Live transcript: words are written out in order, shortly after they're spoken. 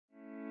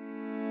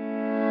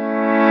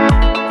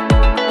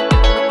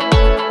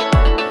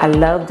I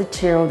love the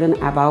children.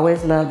 I've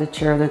always loved the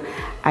children.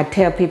 I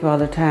tell people all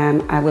the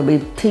time, I will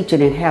be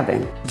teaching in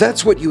heaven.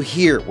 That's what you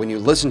hear when you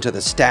listen to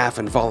the staff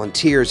and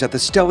volunteers at the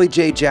Stellie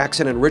J.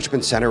 Jackson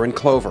Enrichment Center in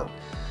Clover.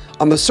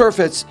 On the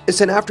surface,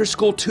 it's an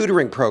after-school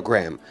tutoring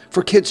program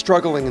for kids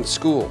struggling in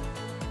school.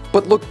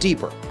 But look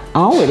deeper.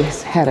 I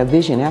always had a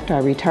vision. After I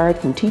retired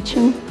from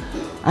teaching,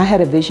 I had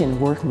a vision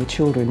of working with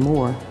children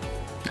more.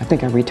 I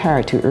think I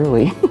retired too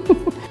early.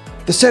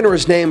 The center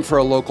is named for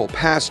a local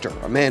pastor,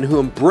 a man who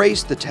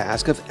embraced the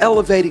task of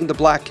elevating the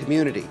Black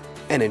community,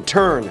 and in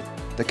turn,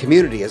 the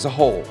community as a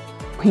whole.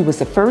 He was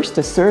the first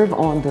to serve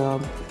on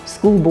the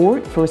school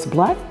board, first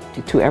Black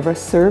to ever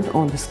serve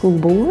on the school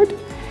board.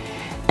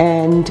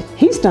 And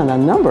he's done a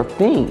number of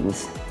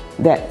things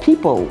that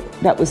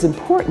was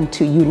important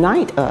to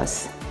unite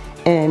us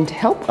and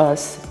help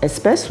us,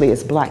 especially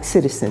as Black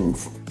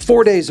citizens.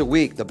 4 days a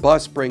week, the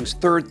bus brings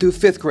 3rd through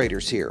 5th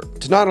graders here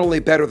to not only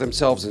better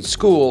themselves in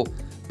school,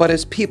 but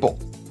as people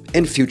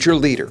and future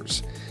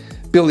leaders.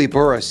 Billy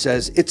Burris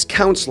says it's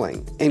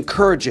counseling,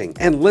 encouraging,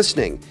 and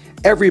listening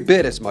every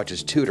bit as much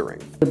as tutoring.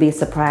 You'll be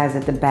surprised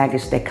at the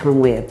baggage they come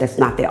with that's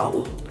not their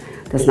own.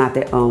 That's not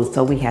their own,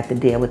 so we have to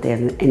deal with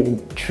them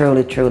and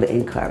truly, truly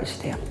encourage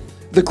them.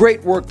 The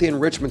great work the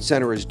Enrichment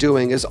Center is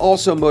doing is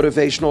also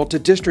motivational to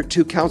District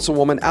 2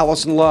 Councilwoman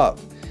Allison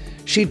Love.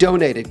 She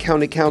donated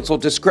County Council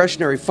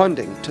discretionary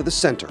funding to the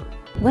center.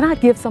 When I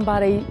give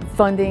somebody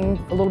funding,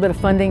 a little bit of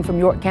funding from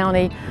York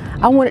County,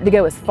 I want it to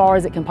go as far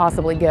as it can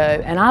possibly go.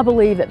 And I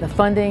believe that the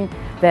funding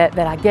that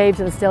I gave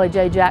to the Stellie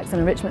J. Jackson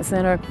Enrichment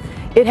Center,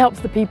 it helps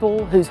the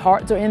people whose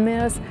hearts are in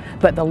this,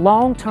 but the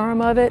long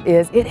term of it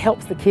is it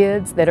helps the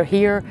kids that are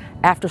here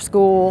after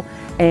school,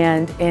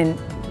 and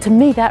to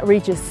me that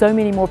reaches so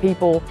many more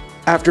people.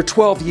 After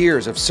 12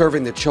 years of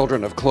serving the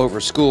children of Clover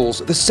schools,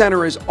 the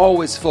center is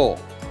always full.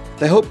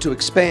 They hope to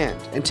expand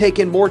and take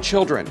in more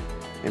children,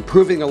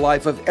 improving the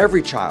life of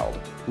every child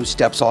who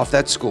steps off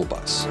that school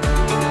bus.